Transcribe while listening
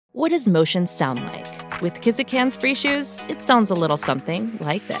What does motion sound like? With Kizikans free shoes, it sounds a little something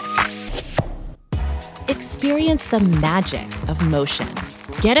like this. Experience the magic of motion.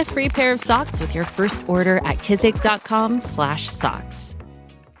 Get a free pair of socks with your first order at kizik.com/socks.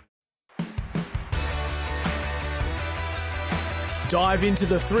 Dive into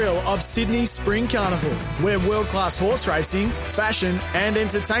the thrill of Sydney Spring Carnival, where world-class horse racing, fashion and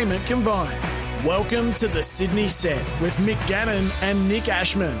entertainment combine. Welcome to the Sydney Set with Mick Gannon and Nick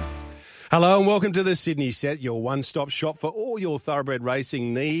Ashman. Hello and welcome to the Sydney Set, your one-stop shop for all your thoroughbred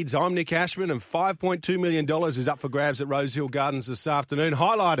racing needs. I'm Nick Ashman and $5.2 million is up for grabs at Rosehill Gardens this afternoon,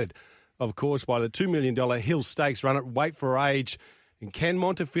 highlighted, of course, by the $2 million Hill Stakes run at Weight for Age. And can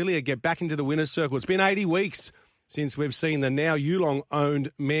Montefilia get back into the winner's circle? It's been 80 weeks since we've seen the now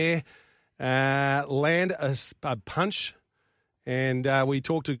Yulong-owned mare land a punch. And we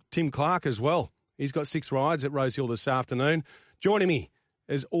talked to Tim Clark as well. He's got 6 rides at Rosehill this afternoon. Joining me,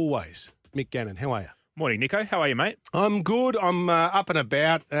 as always, Mick Gannon. How are you? Morning, Nico. How are you, mate? I'm good. I'm up and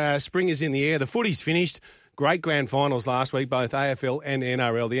about. Spring is in the air. The footy's finished. Great grand finals last week, both AFL and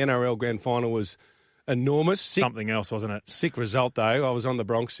NRL. The NRL grand final was enormous. Something else, wasn't it? Sick result, though. I was on the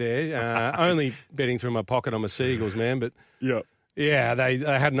Bronx there. Only betting through my pocket. I'm a Seagulls man, but... Yeah, they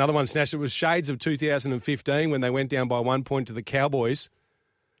had another one snatched. It was shades of 2015 when they went down by 1 point to the Cowboys.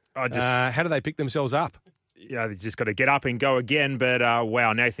 How do they pick themselves up? Yeah, they just got to get up and go again. But,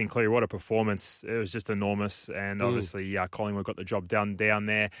 wow, Nathan Cleary, what a performance. It was just enormous. And obviously, Collingwood got the job done down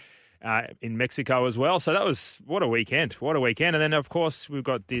there in Mexico as well. So that was, what a weekend. What a weekend. And then, of course, we've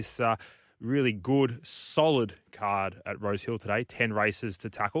got this really good, solid card at Rosehill today. 10 races to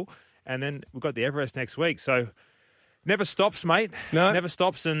tackle. And then we've got the Everest next week. So... never stops, mate. No. Never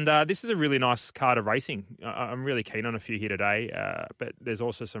stops. And this is a really nice card of racing. I'm really keen on a few here today. But there's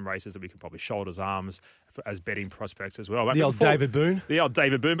also some races that we can probably shoulders arms as betting prospects as well. The old David Boone. The old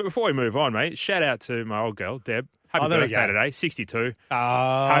David Boone. But before we move on, mate, shout out to my old girl, Deb. Happy birthday today, 62.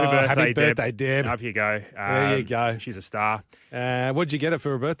 Happy birthday, Deb. Up you go. There you go. She's a star. What did you get her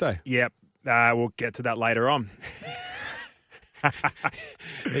for her birthday? Yep. We'll get to that later on.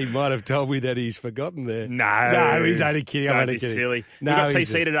 He might have told me that he's forgotten there. No, he's only kidding. I'm only kidding. Silly. No, We got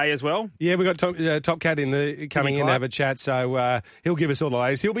TC today as well. Yeah, we got Top Cat coming in to have a chat, so he'll give us all the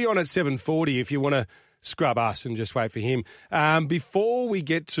latest. He'll be on at 7:40 if you want to scrub us and just wait for him. Before we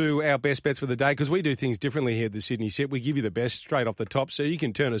get to our best bets for the day, because we do things differently here at the Sydney Set, we give you the best straight off the top, so you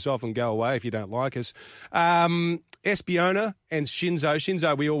can turn us off and go away if you don't like us. Espiona and Shinzo.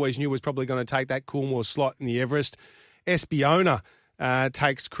 Shinzo, we always knew was probably going to take that Coolmore slot in the Everest. Espiona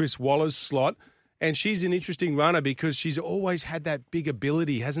takes Chris Waller's slot, and she's an interesting runner because she's always had that big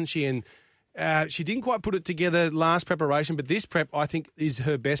ability, hasn't she? And she didn't quite put it together last preparation, but this prep, I think, is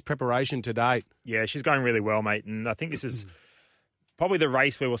her best preparation to date. Yeah, she's going really well, mate, and I think this is probably the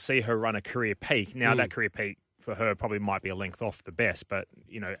race where we'll see her run a career peak. Now, that career peak for her probably might be a length off the best, but,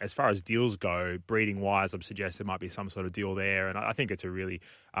 you know, as far as deals go, breeding-wise, I've suggested there might be some sort of deal there, and I think it's a really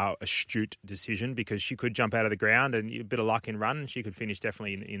astute decision because she could jump out of the ground and a bit of luck in run, she could finish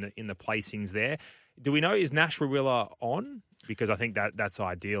definitely in the placings there. Do we know, is Nash Rawiller on? Because I think that's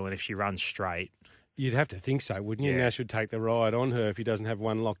ideal, and if she runs straight... You'd have to think so, wouldn't you? Yeah. Nash would take the ride on her if he doesn't have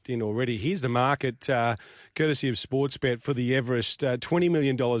one locked in already. Here's the market, courtesy of Sportsbet for the Everest. $20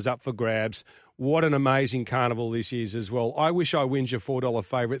 million up for grabs. What an amazing carnival this is as well. I Wish I Win's your $4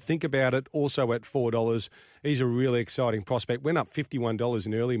 favourite. Think about it, also at $4. He's a really exciting prospect. Went up $51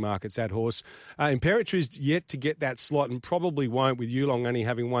 in early markets, that horse. Imperatriz yet to get that slot and probably won't with Yulong only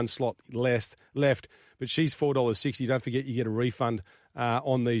having one slot left. But she's $4.60. Don't forget you get a refund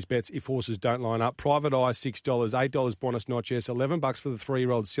on these bets if horses don't line up. Private Eye, $6, $8 Bonus Notch S, $11 for the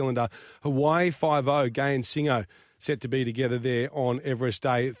 3-year-old Cylinder. Hawaii 5-0, Gay and Singo set to be together there on Everest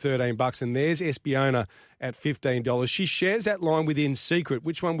Day at $13. And there's Espiona at $15. She shares that line with In Secret.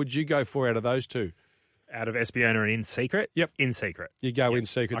 Which one would you go for out of those two? Out of Espiona and In Secret? Yep. In Secret. You go In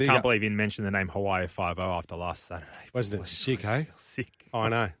Secret. I can't believe you mentioned the name Hawaii 5-0 after last Saturday. Wasn't it sick, eh? Sick. I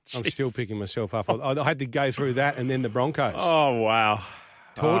know. I'm still picking myself up. I had to go through that and then the Broncos. Oh, wow.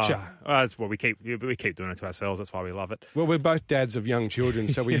 Torture. That's what we keep doing it to ourselves. That's why we love it. Well, we're both dads of young children,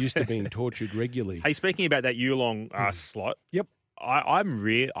 so we're used to being tortured regularly. Hey, speaking about that Yulong slot. Yep. I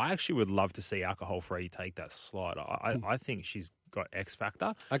actually would love to see alcohol-free take that slot. I think she's got X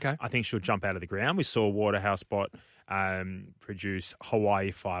factor. Okay. I think she'll jump out of the ground. We saw Waterhouse Bot produce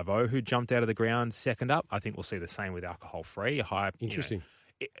Hawaii 5-0, who jumped out of the ground second up. I think we'll see the same with alcohol-free. Interesting.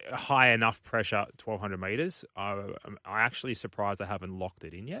 High enough pressure, 1,200 metres. I'm actually surprised I haven't locked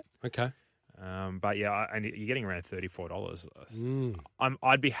it in yet. Okay. But yeah, and you're getting around $34.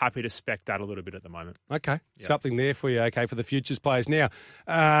 I'd be happy to spec that a little bit at the moment. Okay, Yep. something there for you. Okay, for the futures players. Now,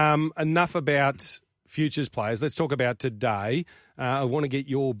 enough about futures players. Let's talk about today. I want to get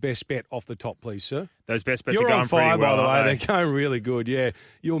your best bet off the top, please, sir. Those best bets You're are going on fire, pretty well, by the way. aren't they? They're going really good, yeah.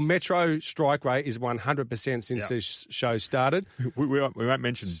 Your Metro strike rate is 100% since this show started. We won't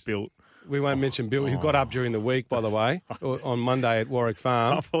mention Built. We won't mention Bill, who got up during the week, by the way, on Monday at Warwick I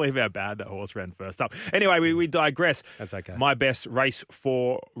Farm. can't believe how bad that horse ran first up. Anyway, we digress. That's okay. My best race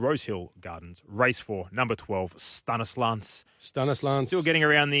for Rosehill Gardens. Race 4, number 12, Stanislance. Stanislance. Still getting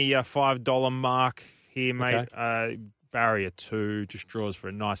around the $5 mark here, mate. Okay. Barrier 2 just draws for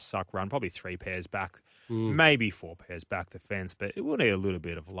a nice suck run. Probably 3 pairs back. Maybe 4 pairs back the fence, but it will need a little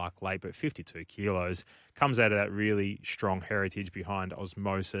bit of luck late. But 52 kilos. Comes out of that really strong heritage behind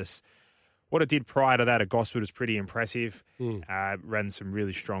Osmosis. What it did prior to that at Gosford was pretty impressive. Ran some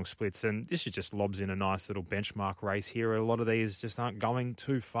really strong splits, and this is just lobs in a nice little benchmark race here. A lot of these just aren't going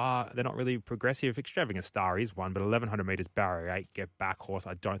too far. They're not really progressive. Extravagant Star is one, but 1,100 metres barrier 8, get back horse.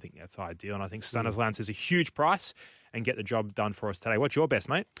 I don't think that's ideal, and I think Stanislance is a huge price and get the job done for us today. What's your best,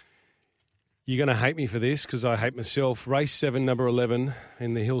 mate? You're going to hate me for this because I hate myself. Race 7, number 11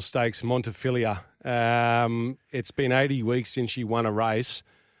 in the Hill Stakes, Montefilia. It's been 80 weeks since she won a race.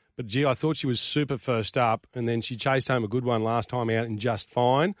 But, gee, I thought she was super first up, and then she chased home a good one last time out and just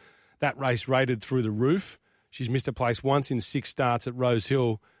fine. That race rated through the roof. She's missed a place once in 6 starts at Rose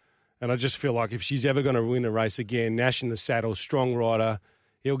Hill, and I just feel like if she's ever going to win a race again, Nash in the saddle, strong rider,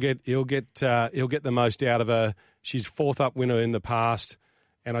 he'll get the most out of her. She's 4th up winner in the past,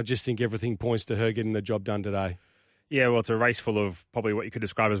 and I just think everything points to her getting the job done today. Yeah, well, it's a race full of probably what you could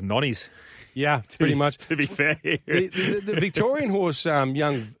describe as nonnies. Yeah, pretty much. To be fair. The Victorian horse,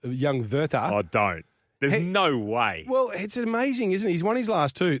 young Werther. Oh, don't. There's no way. Well, it's amazing, isn't it? He's won his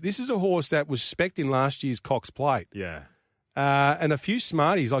last 2. This is a horse that was specced in last year's Cox Plate. Yeah. And a few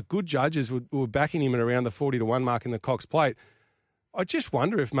smarties, like good judges, were backing him at around the 40-1 mark in the Cox Plate. I just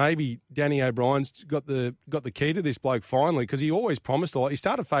wonder if maybe Danny O'Brien's got the key to this bloke finally, because he always promised a lot. He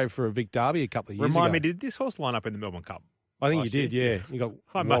started favourite for a Vic Derby a couple of years ago. Remind me, did this horse line up in the Melbourne Cup? I think you did, yeah. You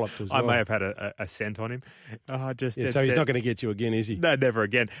got walloped as well. I may have had a cent on him. So he's not going to get you again, is he? No, never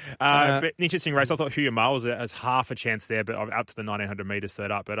again. But an interesting race. I thought Huya Miles has half a chance there, but up to the 1,900 metres third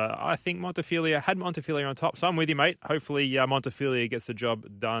up. But I think Montefilia had Montefilia on top. So I'm with you, mate. Hopefully Montefilia gets the job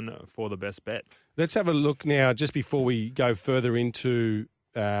done for the best bet. Let's have a look now, just before we go further into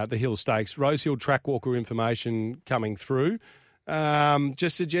the Hill Stakes. Rose Hill track walker information coming through.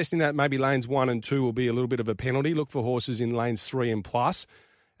 Just suggesting that maybe lanes 1 and 2 will be a little bit of a penalty. Look for horses in lanes 3 and plus.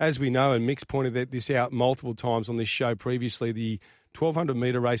 As we know, and Mick's pointed this out multiple times on this show previously, the 1,200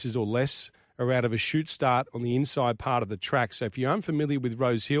 metre races or less are out of a shoot start on the inside part of the track. So if you're unfamiliar with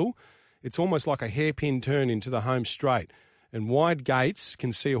Rose Hill, it's almost like a hairpin turn into the home straight. And wide gates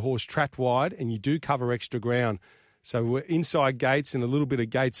can see a horse trapped wide, and you do cover extra ground. So inside gates and a little bit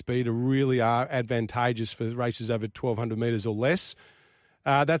of gate speed really are advantageous for races over 1,200 metres or less.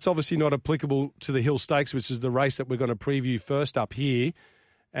 That's obviously not applicable to the Hill Stakes, which is the race that we're going to preview first up here.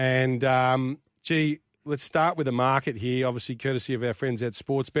 And, let's start with the market here, obviously courtesy of our friends at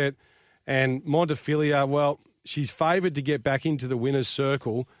Sportsbet. And Montefilia, well, she's favoured to get back into the winner's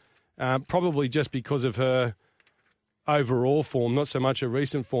circle, probably just because of her overall form, not so much her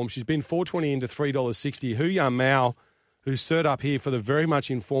recent form. She's been $4.20 into $3.60. Huya Mao, who's third up here for the very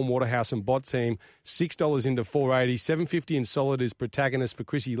much informed Waterhouse and Bott team, $6 into $4.80. $7.50 in solid is protagonist for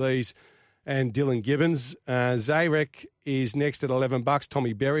Chrissy Lees and Dylan Gibbons. Zayrek is next at $11.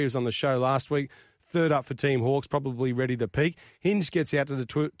 Tommy Berry was on the show last week. Third up for Team Hawks, probably ready to peak. Hinge gets out to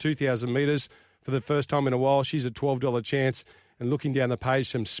the 2,000 metres for the first time in a while. She's a $12 chance. And looking down the page,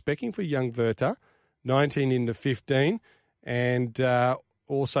 some specking for young Werther. 19 into 15, and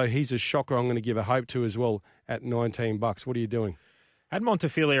also he's a shocker I'm going to give a hope to as well at $19. What are you doing? Had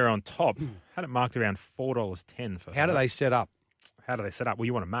Montefilia on top. Had it marked around $4.10 for How do they set up? Well,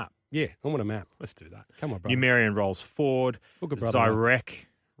 you want a map. Yeah, I want a map. Let's do that. Come on, bro. Numerian rolls forward. Look at brother. Zyrek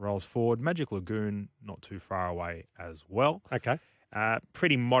rolls forward. Magic Lagoon not too far away as well. Okay.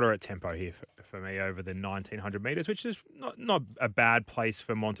 Pretty moderate tempo here for me over the 1,900 metres, which is not a bad place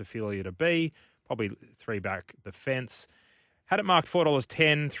for Montefilia to be. Probably 3 back the fence. Had it marked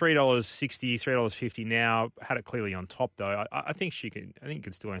 $4.10, $3.60, $3.50 now. Had it clearly on top, though. I think you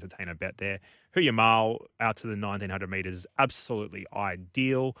can still entertain a bet there. Huya Mal out to the 1,900 metres, absolutely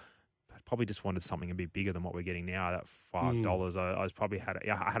ideal. Probably just wanted something a bit bigger than what we're getting now. That $5. I was probably had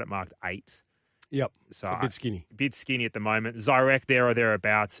it marked 8. Yep. So a bit skinny. A bit skinny at the moment. Zyrek there or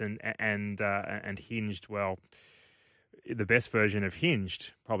thereabouts, and hinged. Well, the best version of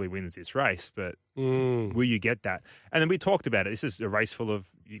Hinged probably wins this race, but will you get that? And then we talked about it. This is a race full of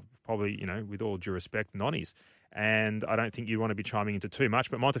probably, with all due respect, nonnies. And I don't think you want to be chiming into too much,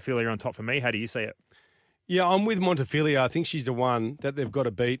 but Montefilia on top for me. How do you see it? Yeah, I'm with Montefilia. I think she's the one that they've got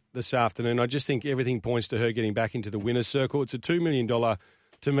to beat this afternoon. I just think everything points to her getting back into the winner's circle. It's a $2 million,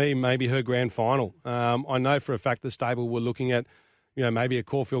 to me, maybe her grand final. I know for a fact the stable were looking at, maybe a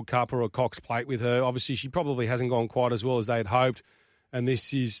Caulfield Cup or a Cox Plate with her. Obviously, she probably hasn't gone quite as well as they had hoped. And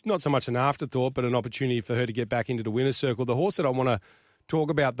this is not so much an afterthought, but an opportunity for her to get back into the winner's circle. The horse that I want to talk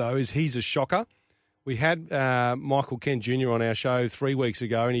about, though, is He's a Shocker. We had Michael Kent Jr. on our show 3 weeks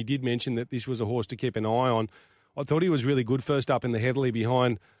ago, and he did mention that this was a horse to keep an eye on. I thought he was really good first up in the Heatherly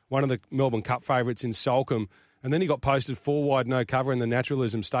behind one of the Melbourne Cup favourites in Salcombe. And then he got posted 4 wide, no cover in the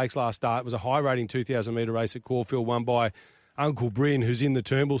Naturalism Stakes last start. It was a high-rating 2,000-metre race at Caulfield, won by Uncle Bryn, who's in the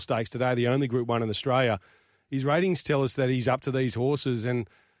Turnbull Stakes today, the only Group 1 in Australia. His ratings tell us that he's up to these horses, and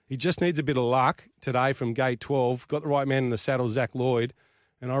he just needs a bit of luck today from gate 12. Got the right man in the saddle, Zach Lloyd,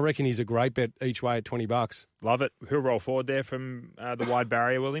 and I reckon he's a great bet each way at $20. Love it. He'll roll forward there from the wide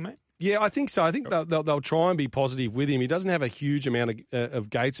barrier, will he, mate? Yeah, I think so. I think they'll try and be positive with him. He doesn't have a huge amount of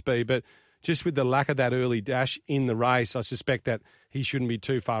gate speed, but just with the lack of that early dash in the race, I suspect that he shouldn't be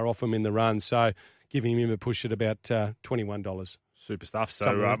too far off him in the run. So giving him a push at about $21. Super stuff. So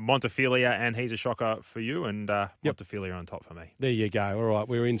Montefilia and He's a Shocker for you, and Montefilia on top for me. There you go. All right,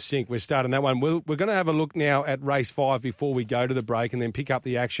 we're in sync. We're starting that one. We're going to have a look now at race 5 before we go to the break, and then pick up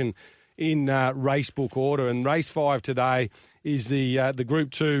the action in race book order. And race 5 today is the Group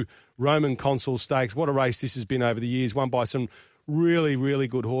 2 Roman Consul Stakes. What a race this has been over the years, won by some really, really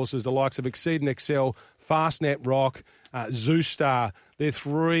good horses, the likes of Exceed and Excel, Fastnet Rock, Zeus Star. They're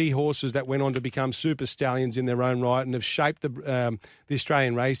 3 horses that went on to become super stallions in their own right and have shaped the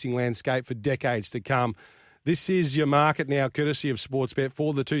Australian racing landscape for decades to come. This is your market now, courtesy of Sportsbet,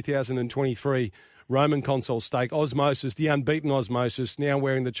 for the 2023 Roman Consul Stake. Osmosis, the unbeaten Osmosis, now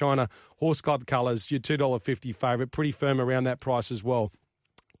wearing the China Horse Club colours, your $2.50 favourite, pretty firm around that price as well.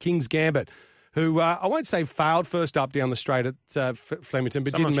 King's Gambit, who I won't say failed first up down the straight at Flemington,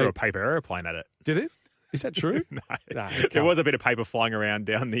 but someone didn't threw a paper aeroplane at it. Did it? Is that true? No. There was a bit of paper flying around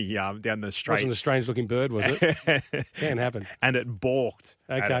down the straight. Wasn't a strange-looking bird, was it? Can happen. And it balked.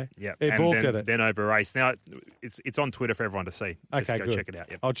 Okay. Yeah. It balked at it. Then over race. Now, it's on Twitter for everyone to see. Okay, Just go good. check it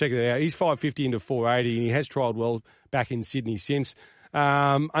out. Yep. I'll check it out. He's 550 into 480, and he has trialled well back in Sydney since.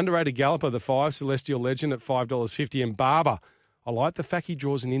 Underrated Galloper, the 5, Celestial Legend at $5.50, and Barber. I like the fact he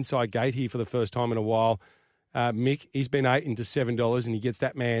draws an inside gate here for the first time in a while. Mick, he's been $8 into $7, and he gets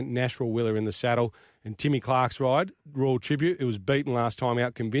that man, Nashville Wheeler, in the saddle. And Timmy Clark's ride, Royal Tribute, it was beaten last time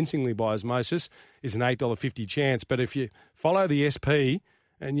out convincingly by Osmosis, is an $8.50 chance. But if you follow the SP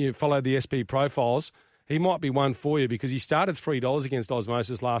and you follow the SP profiles, he might be one for you because he started $3 against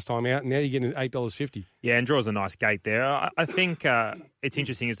Osmosis last time out, and now you're getting $8.50. Yeah, and draws a nice gate there. I think it's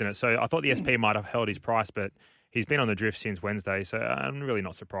interesting, isn't it? So I thought the SP might have held his price, but he's been on the drift since Wednesday, so I'm really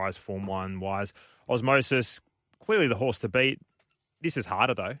not surprised Form 1-wise. Osmosis, clearly the horse to beat. This is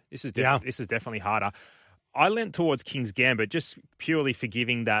harder, though. This is definitely harder. I leant towards King's Gambit just purely for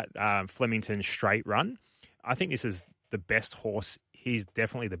giving that Flemington straight run. I think this is the best horse. He's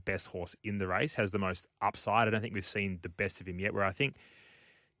definitely the best horse in the race, has the most upside. I don't think we've seen the best of him yet, where I think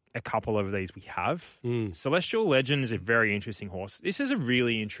a couple of these we have. Celestial Legend is a very interesting horse. This is a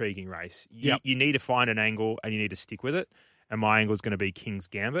really intriguing race. You need to find an angle and you need to stick with it. And my angle is going to be King's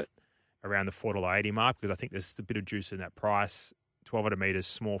Gambit around the $4.80 mark because I think there's a bit of juice in that price. 1,200 metres,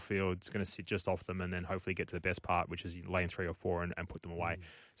 small field, it's going to sit just off them and then hopefully get to the best part, which is lane 3 or 4 and put them away.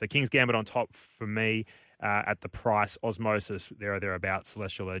 So King's Gambit on top for me at the price. Osmosis, there or thereabouts.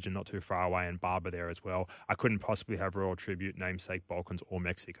 Celestial Legend, not too far away, and Barber there as well. I couldn't possibly have Royal Tribute, Namesake, Balkans, or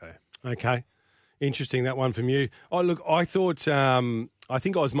Mexico. Okay. Interesting, that one from you. Oh, look, I thought, I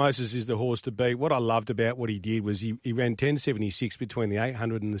think Osmosis is the horse to beat. What I loved about what he did was he ran 10.76 between the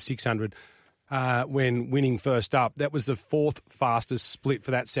 800 and the 600 when winning first up. That was the 4th fastest split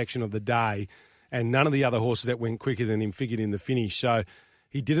for that section of the day, and none of the other horses that went quicker than him figured in the finish. So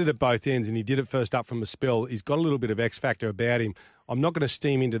he did it at both ends, and he did it first up from a spell. He's got a little bit of X factor about him. I'm not going to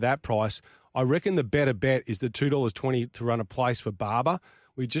steam into that price. I reckon the better bet is the $2.20 to run a place for Barber.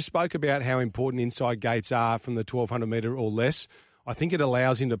 We just spoke about how important inside gates are from the 1,200 metre or less. I think it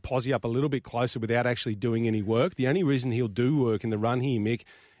allows him to posse up a little bit closer without actually doing any work. The only reason he'll do work in the run here, Mick,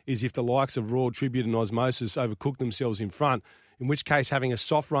 is if the likes of Royal Tribute and Osmosis overcook themselves in front, in which case having a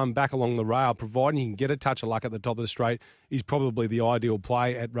soft run back along the rail, providing he can get a touch of luck at the top of the straight, is probably the ideal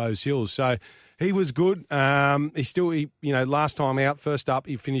play at Rose Hills. So he was good. Last time out, first up,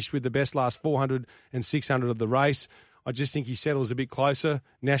 he finished with the best last 400 and 600 of the race. I just think he settles a bit closer.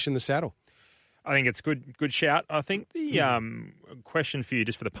 Nash in the saddle. I think it's good shout. I think the question for you,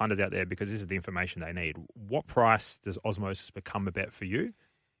 just for the punters out there, because this is the information they need. What price does Osmosis become a bet for you?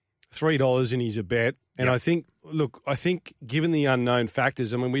 $3 and he's a bet. And Yep. I think given the unknown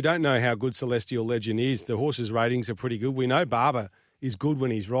factors, I mean, we don't know how good Celestial Legend is. The horse's ratings are pretty good. We know Barber is good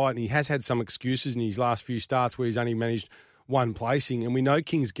when he's right, and he has had some excuses in his last few starts where he's only managed one placing. And we know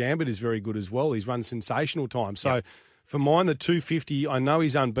King's Gambit is very good as well. He's run sensational time. So for mine, the 250, I know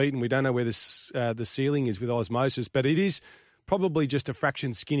he's unbeaten. We don't know where the ceiling is with Osmosis, but it is probably just a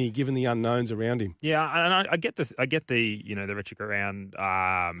fraction skinny given the unknowns around him. Yeah, and I get the the rhetoric around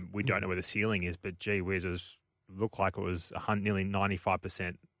we don't know where the ceiling is, but gee whiz, it looked like it was nearly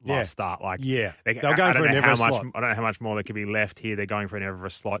 95% last start. Like, they're going for an Everest slot. I don't know how much more there could be left here. They're going for an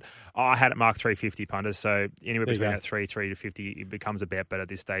Everest slot. I had it marked 350 punters, so anywhere between that 3 to 50, it becomes a bet, but at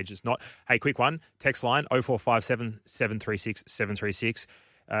this stage it's not. Hey, quick one, text line 0457 736 736.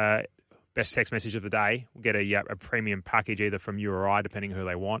 Best text message of the day. We'll get a premium package either from you or I, depending who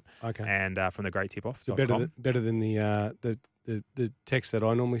they want. Okay. And from the Great Tip Off. So better than the text that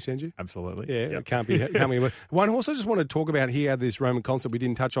I normally send you? Absolutely. Yeah, it can't be. One horse I just want to talk about here, this Roman Constant we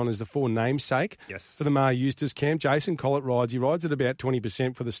didn't touch on, is the 4 Namesake. Yes. For the Mar Eustace camp. Jason Collett rides. He rides at about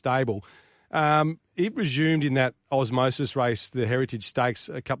 20% for the stable. It resumed in that Osmosis race, the Heritage Stakes,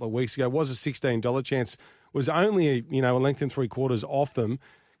 a couple of weeks ago. Was a $16 chance. Was only a length and 3/4 off them.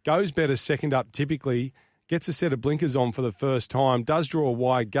 Goes better second up typically, gets a set of blinkers on for the first time, does draw a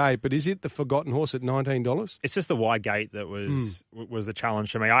wide gate, but is it the forgotten horse at $19? It's just the wide gate that was the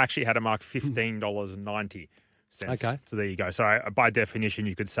challenge for me. I actually had a mark $15.90. Okay. So there you go. So by definition,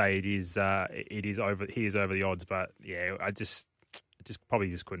 you could say he is over the odds, but yeah, I just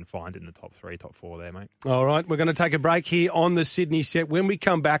probably couldn't find it in the top 3, top 4 there, mate. All right, we're going to take a break here on the Sydney set. When we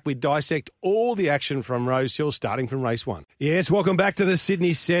come back, we dissect all the action from Rosehill, starting from race 1. Yes, welcome back to the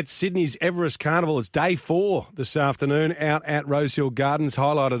Sydney set. Sydney's Everest Carnival. It's day 4 this afternoon out at Rosehill Gardens,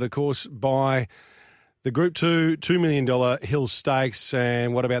 highlighted, of course, by the Group 2 $2 million Hill Stakes.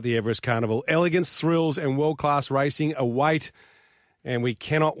 And what about the Everest Carnival? Elegance, thrills, and world-class racing await, and we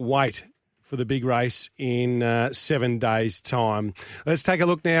cannot wait for the big race in 7 days' time. Let's take a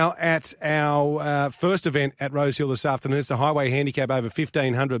look now at our first event at Rosehill this afternoon. It's the Highway Handicap over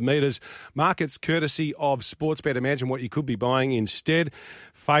 1,500 metres. Markets courtesy of Sportsbet. Imagine what you could be buying instead.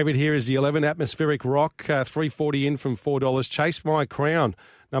 Favourite here is the 11 Atmospheric Rock, $3.40 in from $4. Chase My Crown,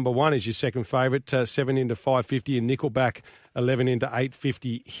 number 1 is your second favourite, 7 into $5.50, and Nickelback, 11 into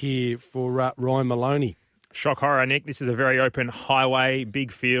 $8.50 here for Ryan Maloney. Shock horror, Nick. This is a very open highway,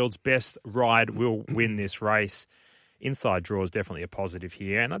 big fields. Best ride will win this race. Inside draw is definitely a positive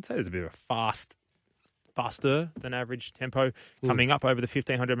here, and I'd say there's a bit of a faster than average tempo coming up over the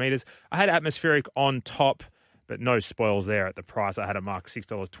 1,500 metres. I had Atmospheric on top, but no spoils there at the price. I had a mark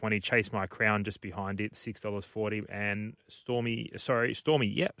 $6.20. Chase My Crown just behind it, $6.40, and Stormy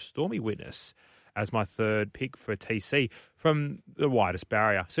Witness as my third pick for TC from the widest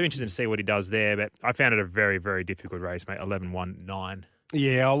barrier. So interesting to see what he does there, but I found it a very, very difficult race, mate. 11-1-9.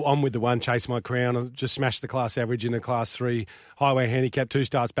 Yeah, I'm with the one, Chase My Crown. I just smashed the class average in a Class 3 Highway Handicap 2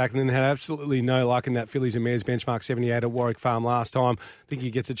 starts back, and then had absolutely no luck in that Fillies and Mares benchmark 78 at Warwick Farm last time. I think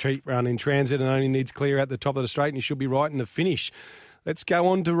he gets a cheap run in transit and only needs clear at the top of the straight, and he should be right in the finish. Let's go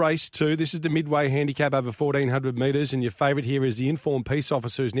on to race 2. This is the Midway Handicap over 1,400 metres, and your favourite here is the Informed Peace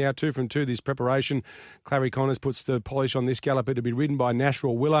Officer, who's now 2 from 2 this preparation. Clary Connors puts the polish on this galloper to be ridden by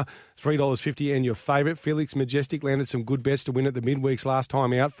Nashua Willer, $3.50, and your favourite, Felix Majestic, landed some good bets to win at the midweeks last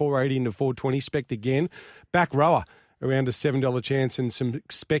time out, $4.80 into $4.20, specced again. Back rower, around a $7 chance, and some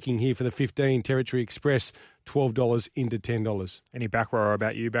specking here for the 15, Territory Express, $12 into $10. Any back rower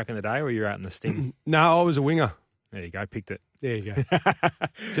about you back in the day, or were you out in the sting? No, I was a winger. There you go, picked it. There you go.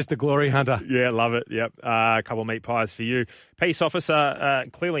 Just a glory hunter. Yeah, love it. Yep. A couple of meat pies for you. Peace Officer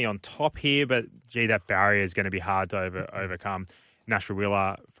clearly on top here, but gee, that barrier is going to be hard to overcome. Nashua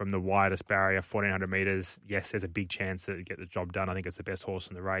Willer from the widest barrier, 1,400 metres. Yes, there's a big chance to get the job done. I think it's the best horse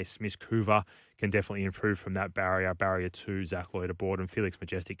in the race. Miss Coover can definitely improve from that barrier. Barrier 2, Zach Lloyd aboard, and Felix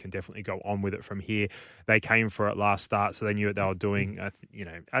Majestic can definitely go on with it from here. They came for it last start, so they knew what they were doing. I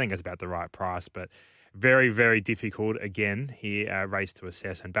think it's about the right price, but very, very difficult again here, race to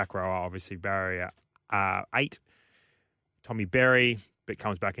assess. And back rower, obviously, barrier 8. Tommy Berry, but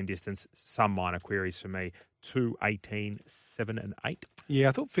comes back in distance. Some minor queries for me. 2, 18, 7 and 8. Yeah,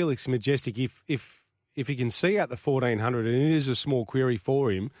 I thought Felix Majestic, if he can see out the 1,400, and it is a small query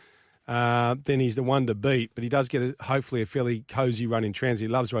for him, then he's the one to beat. But he does get hopefully a fairly cosy run in transit. He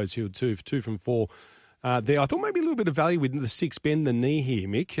loves Rosehill too, 2 from 4. There, I thought maybe a little bit of value with the 6 Bend the Knee here,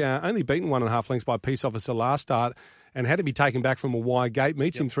 Mick. Only beaten 1.5 lengths by Peace Officer last start, and had to be taken back from a wide gate.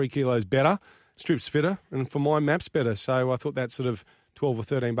 Meets him 3 kilos better, strips fitter, and for my maps better. So I thought that sort of $12 or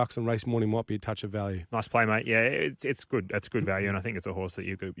 $13 on race morning might be a touch of value. Nice play, mate. Yeah, it's good. That's good value, and I think it's a horse that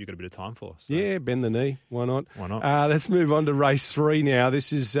you've got a bit of time for. So. Yeah, bend the knee. Why not? Why not? Let's move on to race 3 now.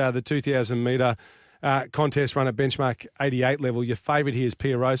 This is the 2,000-metre contest run at benchmark 88 level. Your favourite here is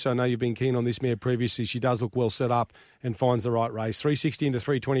Pia Rosa. I know you've been keen on this mare previously. She does look well set up and finds the right race. 360 into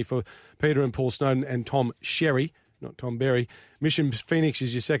 320 for Peter and Paul Snowden and Tom Sherry. Not Tom Berry. Mission Phoenix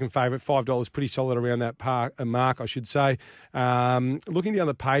is your second favourite, $5, pretty solid around that mark, I should say. Looking down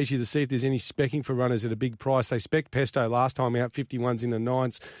the page here to see if there's any specking for runners at a big price. They spec Pesto last time out, 51s in the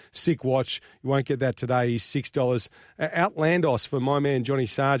 9s. Sick watch. You won't get that today. He's $6. Outlandos for my man Johnny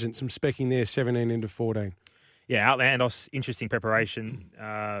Sargent. Some specking there, 17 into 14. Yeah, Outlandos, interesting preparation.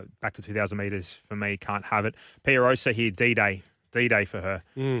 Back to 2,000 metres for me, can't have it. Pia Rosa here, D-Day for her.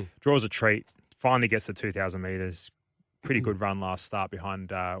 Draws a treat. Finally gets to 2,000 metres. Pretty good run last start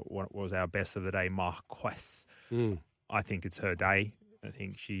behind what was our best of the day, Marquez. I think it's her day. I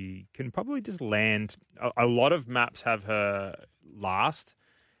think she can probably just land. A lot of maps have her last,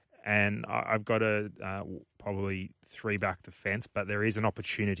 and I've got to probably 3 back the fence, but there is an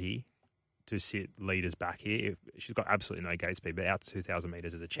opportunity to sit leaders back here. She's got absolutely no gate speed, but out to 2,000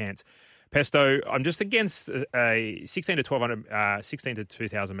 metres is a chance. Pesto, I'm just against a 16 to 1,200, 16 to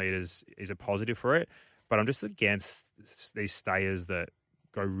 2,000 metres is a positive for it, but I'm just against these stayers that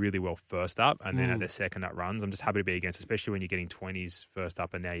go really well first up and then at their second up runs. I'm just happy to be against, especially when you're getting 20s first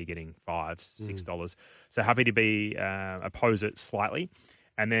up and now you're getting $5, $6. So happy to be oppose it slightly.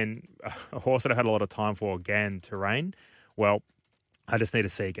 And then a horse that I had a lot of time for, Gannon Terrain. Well, I just need to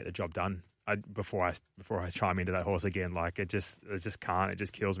see it get the job done. Before I chime into that horse again, like it just can't. It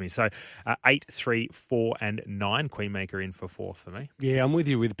just kills me. So 8, 3, 4, and 9. Queenmaker in for 4th for me. Yeah, I'm with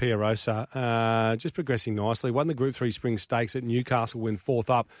you with Pia Rosa. Just progressing nicely. Won the Group 3 Spring Stakes at Newcastle, went 4th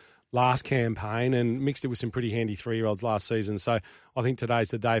up last campaign and mixed it with some pretty handy 3-year-olds last season. So I think today's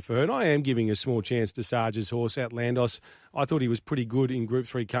the day for her. And I am giving a small chance to Sarge's horse, Outlandos. I thought he was pretty good in Group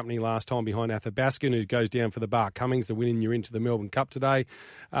 3 company last time behind Athabaskan, who goes down for the Bart Cummings, the winning you're into the Melbourne Cup today.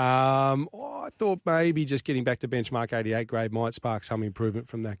 I thought maybe just getting back to benchmark 88 grade might spark some improvement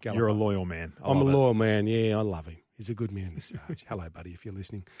from that gallop. You're a loyal man. I'm a loyal man, yeah. I love him. He's a good man, Sarge. Hello, buddy, if you're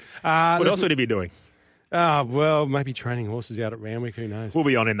listening. What else would he be doing? Well, maybe training horses out at Randwick, who knows? We'll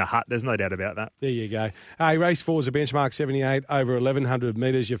be on in the hut, there's no doubt about that. There you go. Race 4 is a benchmark 78 over 1,100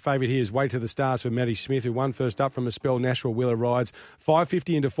 metres. Your favourite here is Way to the Stars for Maddie Smith, who won first up from a spell, Nashville Wheeler Rides.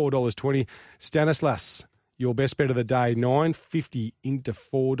 $5.50 into $4.20. Stanislas, your best bet of the day, $9.50 into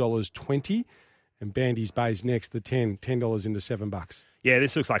 $4.20. And Bandy's Bay's next, the $10 into $7. Yeah,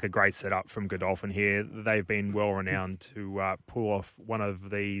 this looks like a great setup from Godolphin here. They've been well renowned to pull off one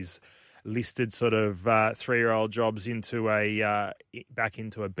of these listed sort of 3-year-old jobs into back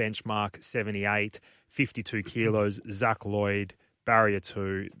into a benchmark 78, 52 kilos. Zach Lloyd, barrier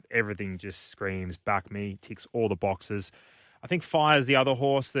 2, everything just screams back me, ticks all the boxes. I think Fire's the other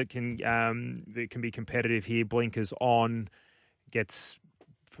horse that can be competitive here. Blinkers on, gets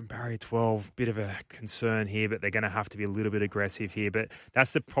from barrier 12, bit of a concern here, but they're going to have to be a little bit aggressive here. But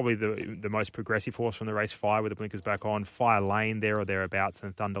that's probably the most progressive horse from the race, Fire, with the blinkers back on. Fire Lane there or thereabouts,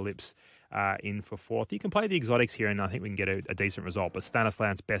 and Thunderlips in for 4th. You can play the exotics here, and I think we can get a decent result. But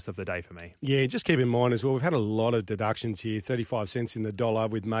Stanislas, best of the day for me. Yeah, just keep in mind as well, we've had a lot of deductions here, 35 cents in the dollar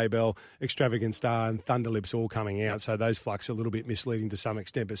with Maybell, Extravagant Star and Thunderlips all coming out. So those flux are a little bit misleading to some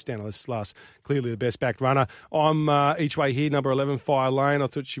extent, but Stanislas, clearly the best backed runner. I'm each way here, number 11, Fire Lane. I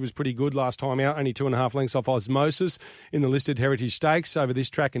thought she was pretty good last time out, only 2.5 lengths off Osmosis in the listed Heritage Stakes. Over this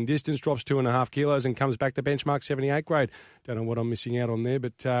track and distance, drops 2.5 kilos and comes back to benchmark 78 grade. Don't know what I'm missing out on there,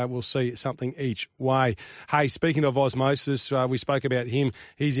 but we'll see something each way. Hey, speaking of Osmosis, we spoke about him.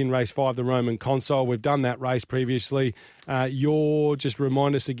 He's in race 5, the Roman Console. We've done that race previously. Just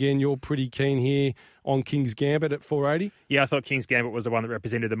remind us again, you're pretty keen here on King's Gambit at 480? Yeah, I thought King's Gambit was the one that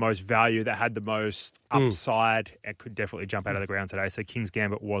represented the most value, that had the most upside, and could definitely jump out of the ground today. So King's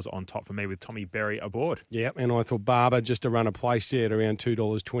Gambit was on top for me with Tommy Berry aboard. Yeah, and I thought Barber, just to run a place there at around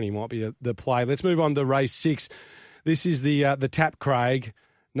 $2.20 might be the play. Let's move on to race 6. This is the Tap Craig,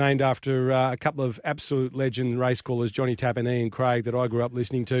 named after a couple of absolute legend race callers, Johnny Tapp and Ian Craig, that I grew up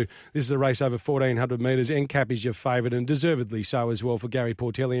listening to. This is a race over 1,400 metres. NCAP is your favourite, and deservedly so as well for Gary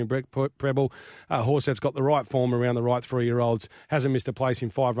Portelli and Brett Preble. A horse that's got the right form around the right 3-year-olds. Hasn't missed a place in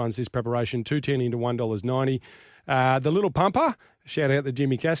 5 runs this preparation. $2.10 into $1.90. The Little Pumper, Shout out to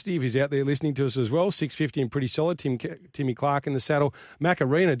Jimmy Cassidy if he's out there listening to us as well. 650 and pretty solid. Timmy Clark in the saddle.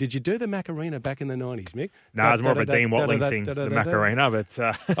 Macarena. Did you do the Macarena back in the 90s, Mick? No, it was more of a Dean Watling thing, the Macarena.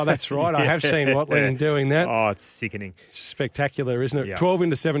 But oh, that's right. I have seen Watling doing that. Oh, it's sickening. Spectacular, isn't it? Yeah. 12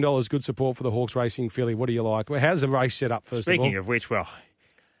 into $7. Good support for the Hawks Racing filly. What do you like? Well, how's the race set up, first Speaking of all? of which, well,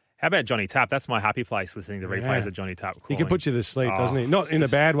 how about Johnny Tapp? That's my happy place, listening to replays of Johnny Tapp calling. He can put you to sleep, doesn't he? Not in a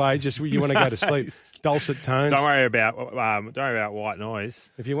bad way, just you want to go to sleep. Dulcet tones. Don't worry about white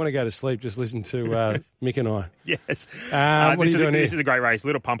noise. If you want to go to sleep, just listen to Mick and I. Yes. What are you doing here? This is a great race.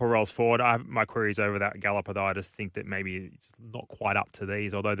 Little pumper rolls forward. I have my queries over that galloper, though. I just think that maybe it's not quite up to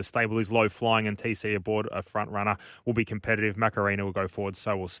these, although the stable is low flying and TC aboard a front runner will be competitive. Macarena will go forward,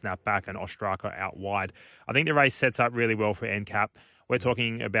 so will Snap Back and Ostraka out wide. I think the race sets up really well for NCAP. We're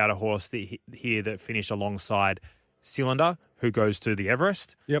talking about a horse here that finished alongside Cylinder, who goes to the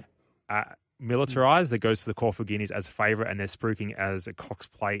Everest. Yep. Militarized, that goes to the Corfu Guineas as favourite, and they're spruiking as a Cox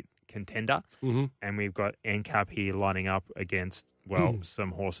Plate contender. Mm-hmm. And we've got NCAP here lining up against,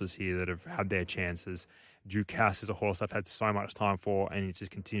 some horses here that have had their chances. Ducasse is a horse I've had so much time for, and he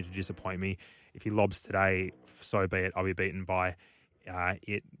just continues to disappoint me. If he lobs today, so be it. I'll be beaten by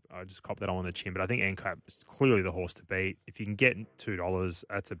it. I just copped that on the chin, but I think NCAP is clearly the horse to beat. If you can get $2,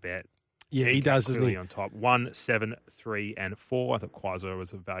 that's a bet. Yeah, he does, doesn't he? On top. 1, 7, 3, and 4. I thought Quasar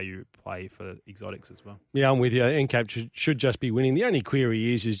was a value play for exotics as well. Yeah, I'm with you. NCAP should just be winning. The only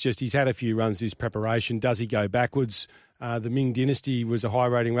query is just he's had a few runs this preparation. Does he go backwards? The Ming Dynasty was a high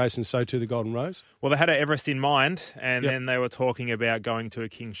rating race, and so too the Golden Rose. Well, they had an Everest in mind, and then they were talking about going to a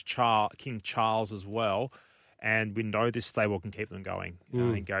King Charles as well. And we know this stable can keep them going.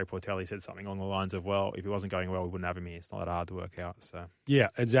 I think Gary Portelli said something along the lines of, well, if he wasn't going well, we wouldn't have him here. It's not that hard to work out. So yeah,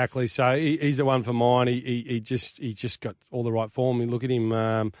 exactly. So he's the one for mine. He just got all the right form. You look at him.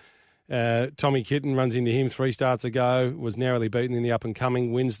 Tommy Kitten runs into him 3 starts ago, was narrowly beaten in the up and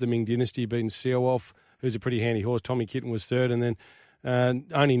coming, wins the Ming Dynasty, beating Seawolf, who's a pretty handy horse. Tommy Kitten was third, and then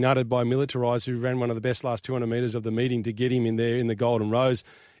only nutted by Militarized, who ran one of the best last 200 metres of the meeting to get him in there in the Golden Rose.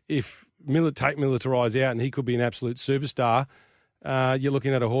 If take Militarize out and he could be an absolute superstar, you're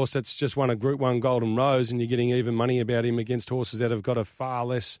looking at a horse that's just won a Group 1 Golden Rose, and you're getting even money about him against horses that have got a far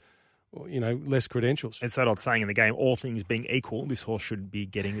less credentials. It's that old saying in the game, all things being equal, this horse should be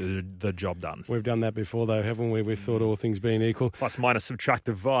getting the job done. We've done that before, though, haven't we? We've thought all things being equal. Plus, minus, subtract,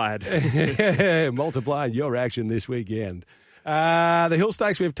 divide. Multiply your action this weekend. The Hill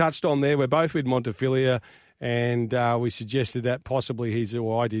Stakes we've touched on there. We're both with Montefilia. And we suggested that possibly he's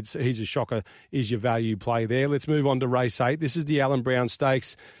a shocker, is your value play there. Let's move on to race 8. This is the Alan Brown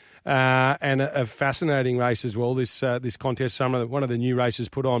Stakes, and a fascinating race as well. This contest, one of the new races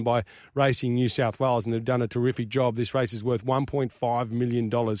put on by Racing New South Wales, and they've done a terrific job. This race is worth $1.5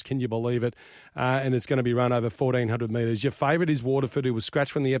 million. Can you believe it? And it's going to be run over 1,400 metres. Your favourite is Waterford, who was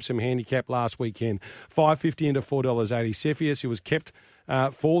scratched from the Epsom Handicap last weekend. $5.50 into $4.80. Cepheus, who was kept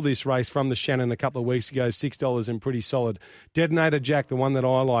for this race from the Shannon a couple of weeks ago, $6 and pretty solid. Detonator Jack, the one that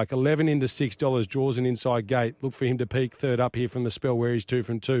I like, 11 into $6, draws an inside gate. Look for him to peak third up here from the spell where he's 2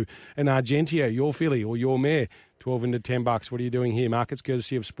 from 2. And Argentia, your filly or your mare, 12 into $10. What are you doing here? Markets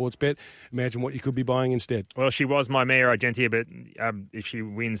courtesy of Sportsbet. Imagine what you could be buying instead. Well, she was my mare, Argentia, but if she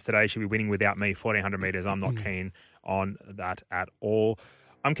wins today, she'll be winning without me, 1,400 metres. I'm not keen on that at all.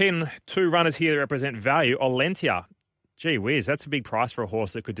 I'm keen on 2 runners here that represent value. Olentia. Gee whiz, that's a big price for a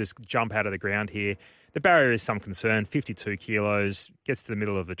horse that could just jump out of the ground here. The barrier is some concern, 52 kilos, gets to the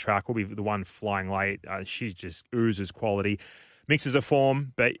middle of the track, will be the one flying late. She just oozes quality, mixes a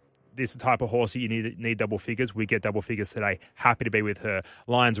form, but this is the type of horse that you need double figures. We get double figures today. Happy to be with her.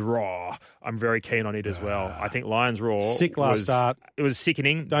 Lions Raw, I'm very keen on it as well. I think Lions Raw sick last start. It was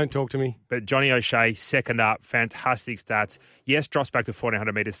sickening. Don't talk to me. But Johnny O'Shea, second up, fantastic stats. Yes, drops back to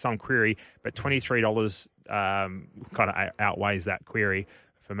 1,400 metres, some query, but $23 kind of outweighs that query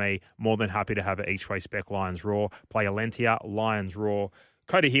for me. More than happy to have an each way spec Lions Raw. Play Alentia, Lions Raw.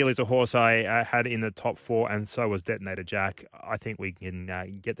 Cody Healy's a horse I had in the top 4, and so was Detonator Jack. I think we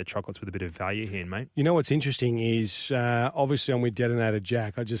can get the chocolates with a bit of value here, mate. You know what's interesting is, obviously I'm with Detonator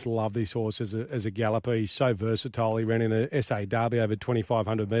Jack. I just love this horse as a galloper. He's so versatile. He ran in a SA Derby over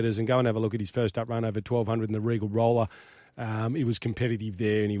 2,500 metres, and go and have a look at his first up run over 1,200 in the Regal Roller. He was competitive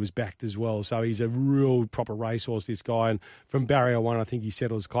there, and he was backed as well. So he's a real proper racehorse, this guy. And from barrier 1, I think he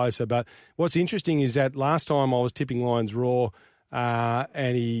settles closer. But what's interesting is that last time I was tipping Lions Raw,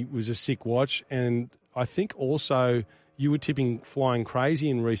 and he was a sick watch. And I think also you were tipping Flying Crazy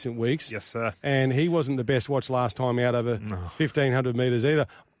in recent weeks. Yes, sir. And he wasn't the best watch last time out over 1,500 metres either.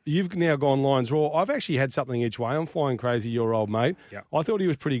 you've now gone Lions Raw. I've actually had something each way. I'm Flying Crazy, your old mate. Yep. I thought he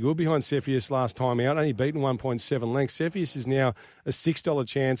was pretty good behind Cepheus last time out, only beaten 1.7 lengths. Cepheus is now a $6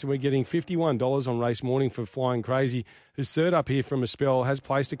 chance, and we're getting $51 on race morning for Flying Crazy, who's third up here from a spell, has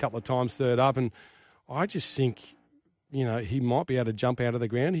placed a couple of times third up, and I just think, he might be able to jump out of the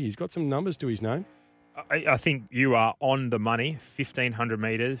ground. He's got some numbers to his name. I think you are on the money. 1,500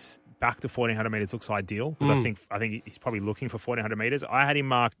 metres. Back to 1,400 metres looks ideal because I think he's probably looking for 1,400 metres. I had him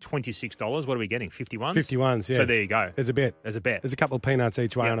marked $26. What are we getting? 51s? 51s, yeah. So there you go. There's a bet. There's a bet. There's a couple of peanuts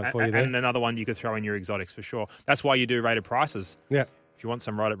each way on it for you there. And another one you could throw in your exotics for sure. That's why you do rated prices. Yeah. If you want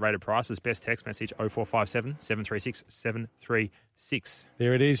some rated prices, best text message 0457 736 736.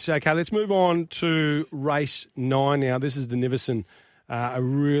 There it is. Okay, let's move on to race 9 now. This is the Nivison. A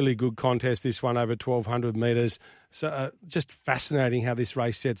really good contest, this one, over 1,200 metres. So just fascinating how this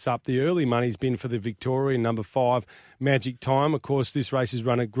race sets up. The early money's been for the Victorian, number 5, Magic Time. Of course, this race is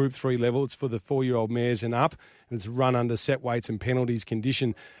run at Group 3 level. It's for the 4-year-old mares and up, and it's run under set weights and penalties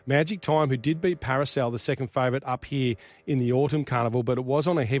condition. Magic Time, who did beat Paracel, the second favourite, up here in the Autumn Carnival, but it was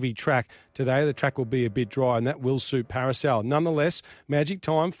on a heavy track. Today, the track will be a bit dry, and that will suit Paracel. Nonetheless, Magic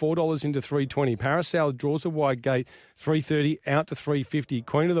Time, $4 into $3.20. Paracel draws a wide gate, $3.30 out to $3.50.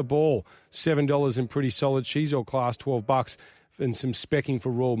 Queen of the Ball, $7 and pretty solid. She's all class, $12. And some specking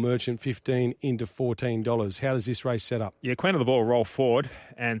for Royal Merchant, $15 into $14. How does this race set up? Yeah, Queen of the Ball roll forward,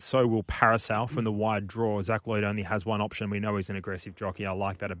 and so will Paracel from the wide draw. Zach Lloyd only has one option. We know he's an aggressive jockey. I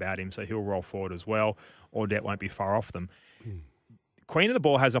like that about him, so he'll roll forward as well. Audette won't be far off them. Queen of the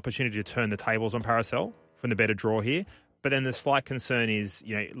Ball has opportunity to turn the tables on Paracel from the better draw here. But then the slight concern is,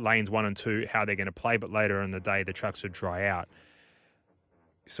 lanes 1 and 2, how they're going to play, but later in the day, the tracks would dry out.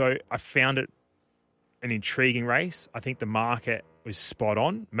 So I found it an intriguing race. I think the market was spot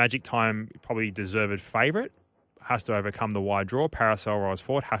on. Magic Time, probably deserved favourite, has to overcome the wide draw. Paracel rolls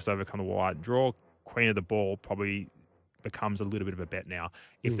forward, has to overcome the wide draw. Queen of the Ball probably becomes a little bit of a bet now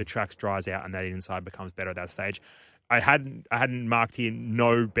if the tracks dries out and that inside becomes better at that stage. I hadn't marked here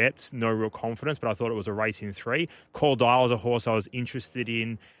no bets, no real confidence, but I thought it was a race in 3. Call Dial is a horse I was interested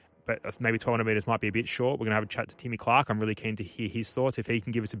in, but maybe 1,200 metres might be a bit short. We're going to have a chat to Timmy Clark. I'm really keen to hear his thoughts. If he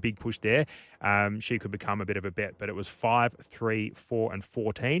can give us a big push there, she could become a bit of a bet. But it was 5, 3, 4 and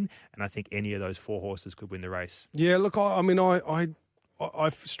 14, and I think any of those 4 horses could win the race. Yeah, look,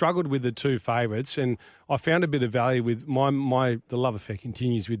 I've struggled with the 2 favourites, and I found a bit of value with the love affair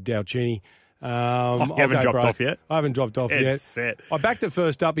continues with Dalcini. You haven't dropped off yet? I haven't dropped off yet. Set. I backed it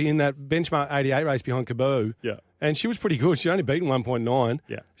first up in that benchmark 88 race behind Kaboo. Yeah. And she was pretty good. She only beaten 1.9.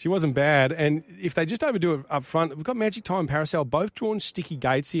 Yeah. She wasn't bad. And if they just overdo it up front, we've got Magic Time and Paracel both drawn sticky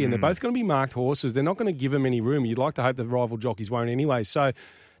gates here, and they're both going to be marked horses. They're not going to give them any room. You'd like to hope the rival jockeys won't anyway. So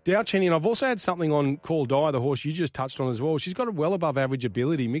Dalcini, and I've also had something on Call Die, the horse you just touched on as well. She's got a well above average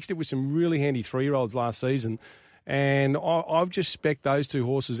ability, mixed it with some really handy 3-year-olds last season. And I've just spec'd those 2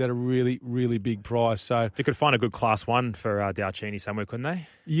 horses at a really, really big price. So they could find a good Class 1 for Dalcini somewhere, couldn't they?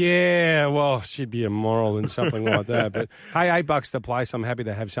 Yeah, well, she'd be immoral in something like that. But hey, $8 to place. I'm happy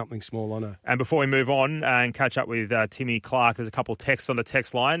to have something small on her. And before we move on and catch up with Timmy Clark, there's a couple of texts on the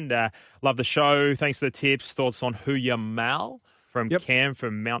text line. Love the show. Thanks for the tips. Thoughts on Who Ya Mal from Cam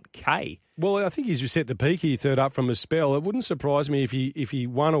from Mount Kay. Well, I think he's set to peak here, third up from a spell. It wouldn't surprise me if he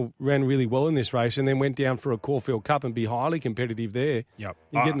won or ran really well in this race and then went down for a Caulfield Cup and be highly competitive there. Yep.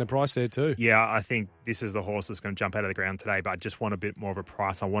 You're getting the price there too. Yeah, I think this is the horse that's going to jump out of the ground today, but I just want a bit more of a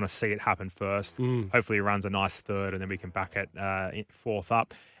price. I want to see it happen first. Hopefully he runs a nice third and then we can back it fourth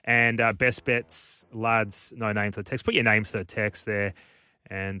up. And best bets, lads, no names to the text. Put your names to the text there.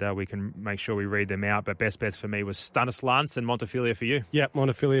 And we can make sure we read them out. But best bets for me was Stanislas and Montefilia for you. Yep,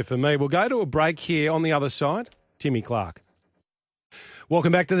 Montefilia for me. We'll go to a break here on the other side. Timmy Clark.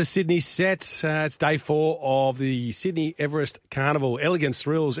 Welcome back to the Sydney set. It's day 4 of the Sydney Everest Carnival. Elegance,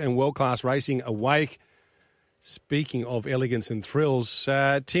 thrills and world-class racing awake. Speaking of elegance and thrills,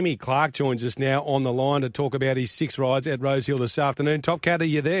 Timmy Clark joins us now on the line to talk about his 6 rides at Rosehill this afternoon. Top Cat, are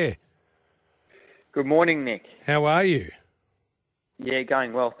you there? Good morning, Nick. How are you? Yeah,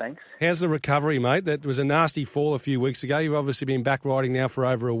 going well, thanks. How's the recovery, mate? That was a nasty fall a few weeks ago. You've obviously been back riding now for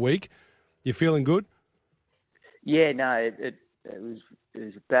over a week. You feeling good? Yeah, no, it was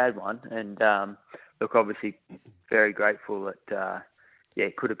a bad one. And, look, obviously very grateful that,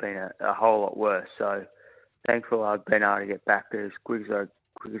 it could have been a whole lot worse. So thankful I've been able to get back as quick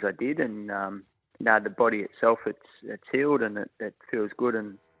as I did. And, the body itself, it's healed and it feels good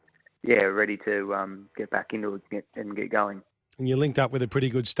and, ready to get back into it and get going. And you're linked up with a pretty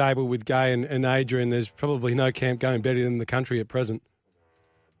good stable with Gay and Adrian. There's probably no camp going better than the country at present.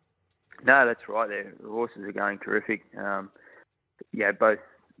 No, that's right. The horses are going terrific. Both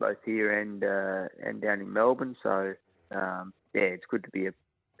both here and down in Melbourne. So it's good to be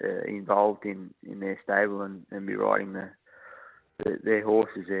involved in their stable and be riding their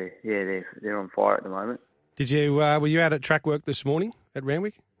horses there. Yeah, they're on fire at the moment. Did you were you out at track work this morning at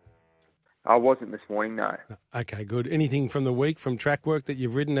Randwick? I wasn't this morning, no. Okay, good. Anything from the week from track work that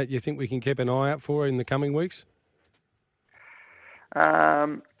you've ridden that you think we can keep an eye out for in the coming weeks?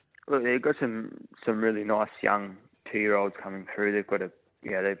 Look, they've got some really nice young 2-year-olds coming through. They've got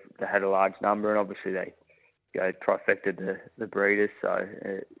they had a large number, and obviously they trifected the breeders. So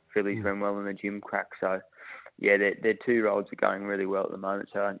fillies ran well in the gym crack. So yeah, their 2-year-olds are going really well at the moment.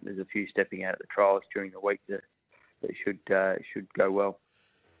 So there's a few stepping out at the trials during the week that should go well.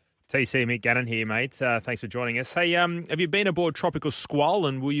 TC, Mick, Gannon here, mate. Thanks for joining us. Hey, have you been aboard Tropical Squall,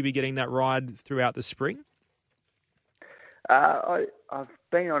 and will you be getting that ride throughout the spring? I've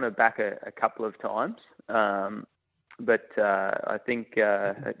been on her back a couple of times, but I think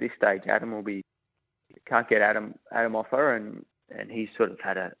at this stage Adam can't get Adam off her, and he's sort of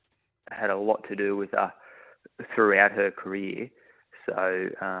had a lot to do with her throughout her career. So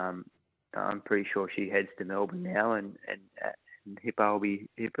I'm pretty sure she heads to Melbourne now, and Hippo will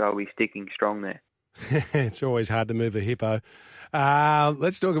be sticking strong there. It's always hard to move a hippo.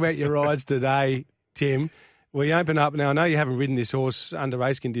 Let's talk about your rides today, Tim. We open up now. I know you haven't ridden this horse under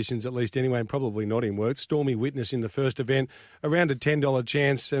race conditions, at least anyway, and probably not in work. Stormy Witness in the first event, around a $10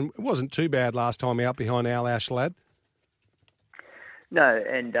 chance, and it wasn't too bad last time out behind Al Ash Lad. No,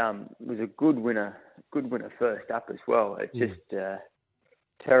 and it was a good winner first up as well. It's just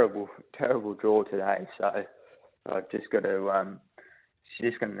terrible draw today. So I've just got to. She's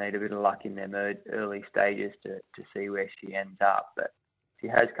just going to need a bit of luck in them early stages to see where she ends up. But she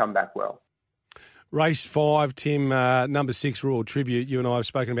has come back well. Race 5, Tim, number 6, Royal Tribute. You and I have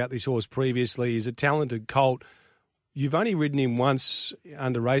spoken about this horse previously. He's a talented colt. You've only ridden him once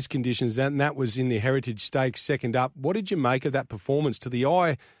under race conditions, and that was in the Heritage Stakes, second up. What did you make of that performance? To the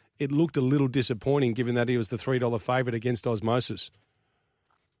eye, it looked a little disappointing given that he was the $3 favourite against Osmosis.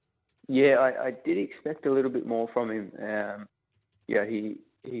 Yeah, I did expect a little bit more from him.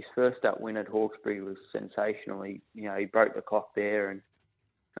 His first up win at Hawkesbury was sensational. He broke the clock there and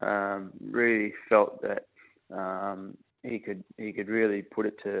really felt that he could really put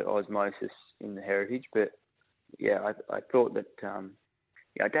it to Osmosis in the Heritage. But yeah, I thought that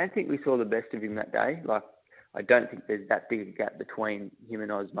I don't think we saw the best of him that day. Like, I don't think there's that big a gap between him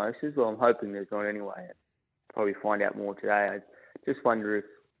and Osmosis. Well, I'm hoping there's not anyway. I'll probably find out more today. I just wonder if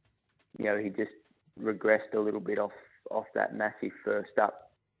he just regressed a little bit off that massive first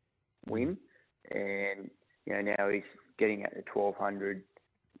up win, and now he's getting at the 1200.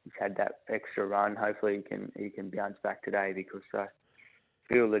 He's had that extra run. Hopefully he can bounce back today, because I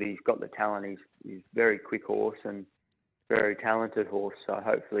feel that he's got the talent. He's a very quick horse and very talented horse. So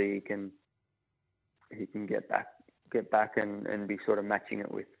hopefully he can get back and be sort of matching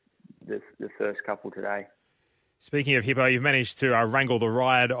it with the first couple today. Speaking of Hippo, you've managed to wrangle the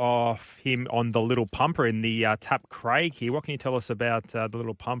ride off him on the Little Pumper in the Tap Craig here. What can you tell us about the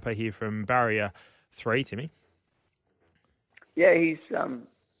Little Pumper here from Barrier 3, Timmy? Yeah, he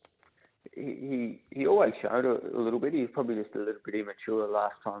always showed a little bit. He was probably just a little bit immature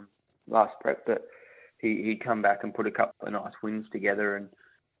last prep, but he come back and put a couple of nice wins together.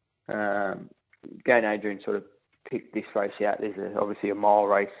 And Gain Adrian sort of picked this race out. There's obviously a mile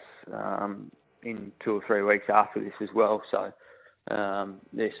race in 2 or 3 weeks after this as well. So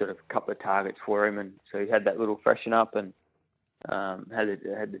there's sort of a couple of targets for him, and so he had that little freshen up and had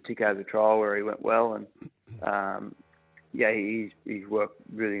the tick over trial where he went well, and he's worked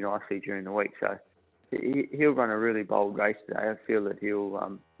really nicely during the week. So he'll run a really bold race today. I feel that he'll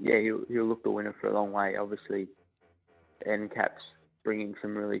look the winner for a long way. Obviously, NCAP's bringing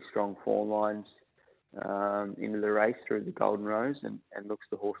some really strong form lines into the race through the Golden Rose, and looks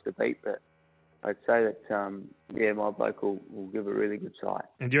the horse to beat. But I'd say that, my bloke will give a really good sight.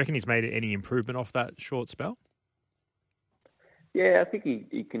 And do you reckon he's made any improvement off that short spell? Yeah, I think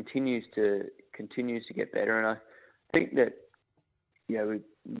he continues to get better, and I think that we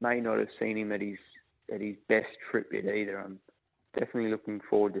may not have seen him at his best trip yet either. I'm definitely looking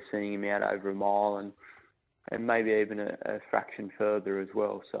forward to seeing him out over a mile and maybe even a fraction further as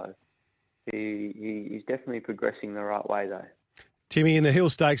well. So he's definitely progressing the right way though. Timmy, in the Hill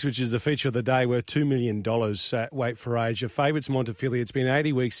Stakes, which is the feature of the day, worth $2 million at weight for age. Your favourite's Montefilia. It's been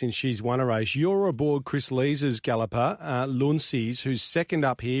 80 weeks since she's won a race. You're aboard Chris Lees's galloper, Luncy's, who's second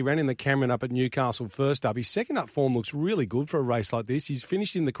up here. Ran in the Cameron up at Newcastle first up. His second up form looks really good for a race like this. He's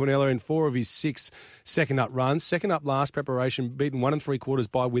finished in the Quinella in 4 of his 6 second up runs. Second up last preparation, beaten 1 3/4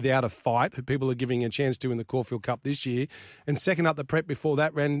 by Without a Fight, who people are giving a chance to in the Caulfield Cup this year. And second up the prep before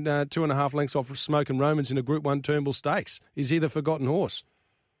that, ran 2.5 lengths off Smoke and Romans in a Group 1 Turnbull Stakes. Is he the forgotten horse?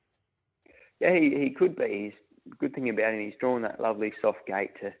 Yeah, he could be. The good thing about him, he's drawn that lovely soft gait.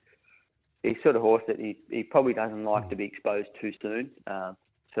 He's sort of horse that he probably doesn't like to be exposed too soon.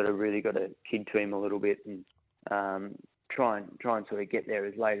 Sort of really got to kid to him a little bit and try and sort of get there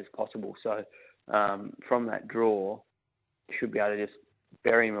as late as possible. So from that draw, you should be able to just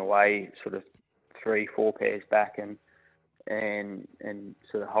bury him away sort of 3-4 pairs back and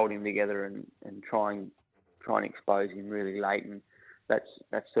sort of hold him together and try and expose him really late. And that's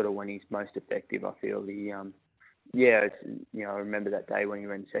sort of when he's most effective. I feel I remember that day when he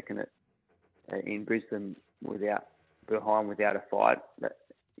ran second in Brisbane without a fight. That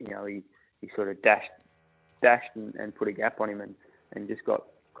he sort of dashed and put a gap on him and just got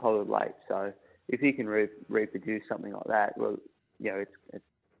collared late. So if he can reproduce something like that, well, it's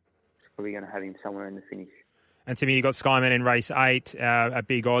probably going to have him somewhere in the finish. And Timmy, you got Skyman in race 8 at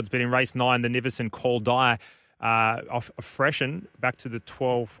big odds, but in race 9, the Nivison Call Die. Off freshen back to the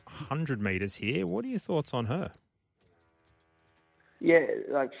 1,200 metres here. What are your thoughts on her? Yeah,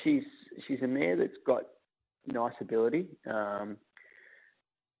 like she's a mare that's got nice ability. For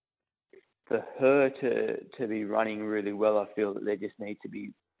her to be running really well, I feel that there just needs to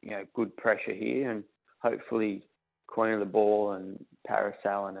be good pressure here, and hopefully Queen of the Ball and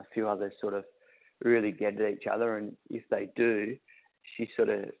Parasol and a few others sort of really get at each other. And if they do, she's sort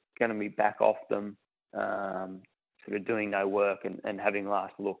of going to be back off them. Sort of doing no work and having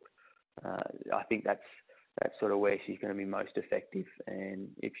last look. I think that's sort of where she's going to be most effective. And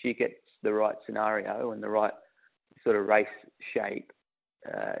if she gets the right scenario and the right sort of race shape,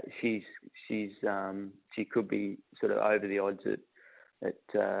 she could be sort of over the odds at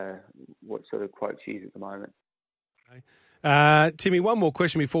what sort of quote she is at the moment. Timmy, one more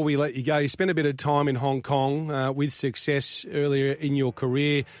question before we let you go. You spent a bit of time in Hong Kong with success earlier in your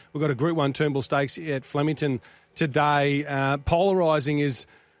career. We've got a Group 1 Turnbull Stakes at Flemington today. Polarising is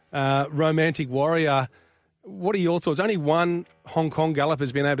Romantic Warrior. What are your thoughts? Only one Hong Kong gallop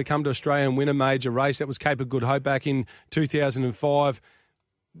has been able to come to Australia and win a major race. That was Cape of Good Hope back in 2005.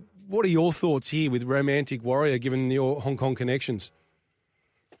 What are your thoughts here with Romantic Warrior, given your Hong Kong connections?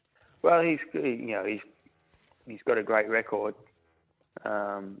 Well, he's got a great record.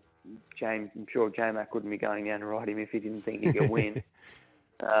 I'm sure J-Mac wouldn't be going down to ride him if he didn't think he could win.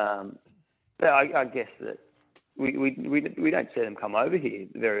 But I guess that we don't see them come over here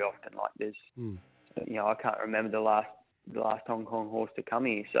very often. Like there's, I can't remember the last Hong Kong horse to come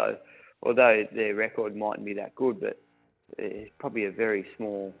here. So although their record mightn't be that good, but it's probably a very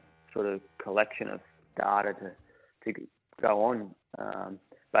small sort of collection of data to go on.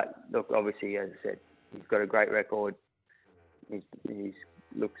 But look, obviously, as I said, he's got a great record. He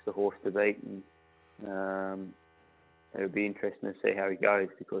looks the horse to beat, and it'll be interesting to see how he goes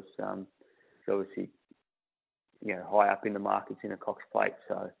because he's obviously high up in the markets in a Cox Plate.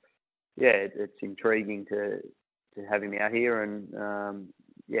 So yeah, it's intriguing to have him out here, and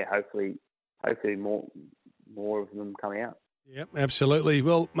hopefully more of them coming out. Yep, absolutely.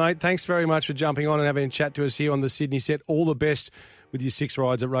 Well, mate, thanks very much for jumping on and having a chat to us here on the Sydney set. All the best with your 6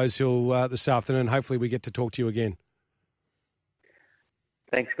 rides at Rosehill this afternoon. Hopefully we get to talk to you again.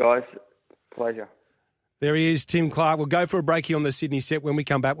 Thanks, guys. Pleasure. There he is, Tim Clark. We'll go for a break here on the Sydney set. When we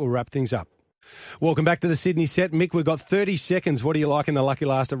come back, we'll wrap things up. Welcome back to the Sydney set. Mick, we've got 30 seconds. What do you like in the lucky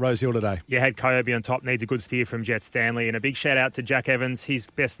last at Rosehill today? Yeah, had Coyote on top, needs a good steer from Jet Stanley. And a big shout out to Jack Evans. His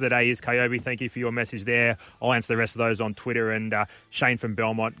best of the day is Coyote. Thank you for your message there. I'll answer the rest of those on Twitter. And Shane from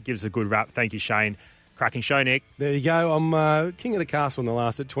Belmont gives a good rap. Thank you, Shane. Cracking show, Nick. There you go. I'm King of the Castle in the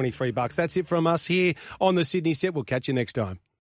last at $23. That's it from us here on the Sydney set. We'll catch you next time.